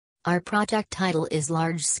Our project title is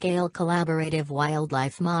Large-Scale Collaborative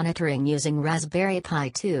Wildlife Monitoring Using Raspberry Pi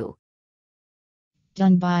 2.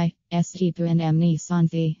 Done by Estipu and Emni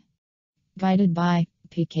Santhi. Guided by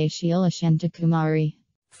P.K. Sheila Shantakumari.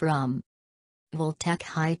 From Voltech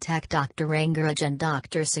High Tech, Dr. Rangaraj and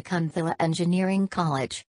Dr. Sakunthala Engineering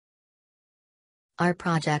College. Our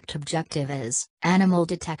project objective is animal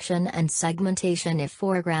detection and segmentation if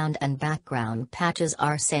foreground and background patches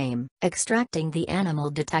are same. Extracting the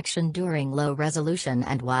animal detection during low resolution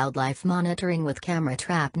and wildlife monitoring with camera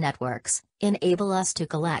trap networks enable us to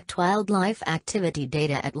collect wildlife activity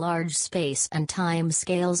data at large space and time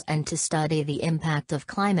scales and to study the impact of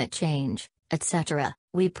climate change, etc.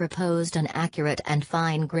 We proposed an accurate and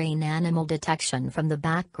fine-grain animal detection from the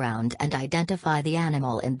background and identify the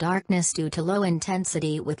animal in darkness due to low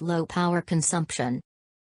intensity with low power consumption.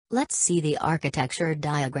 Let's see the architecture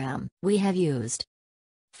diagram we have used.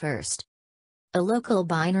 First, a local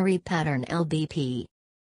binary pattern LBP.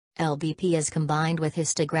 LBP is combined with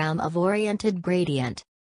histogram of oriented gradient.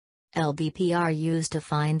 LBP are used to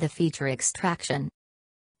find the feature extraction.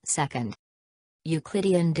 Second,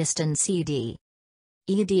 Euclidean distance ED.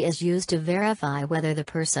 ED is used to verify whether the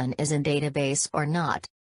person is in database or not.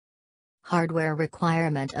 Hardware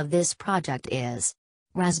requirement of this project is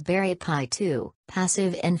Raspberry Pi 2,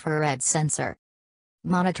 passive infrared sensor.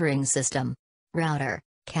 Monitoring system, router,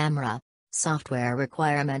 camera. Software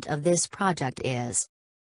requirement of this project is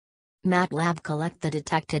MATLAB. Collect the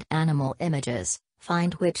detected animal images,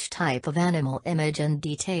 find which type of animal image and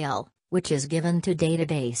detail, which is given to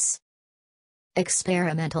database.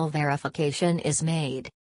 Experimental verification is made.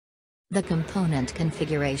 The component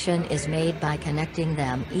configuration is made by connecting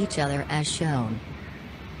them each other as shown.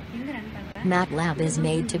 MATLAB is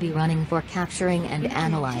made to be running for capturing and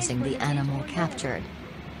analyzing the animal captured.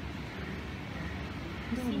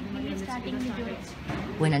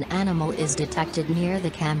 When an animal is detected near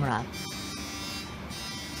the camera,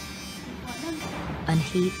 a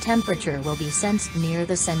heat temperature will be sensed near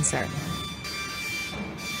the sensor.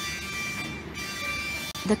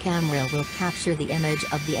 The camera will capture the image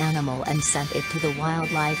of the animal and send it to the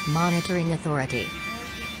Wildlife Monitoring Authority.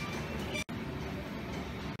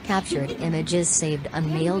 Captured image is saved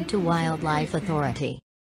and mailed to Wildlife Authority.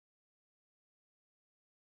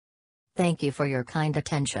 Thank you for your kind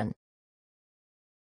attention.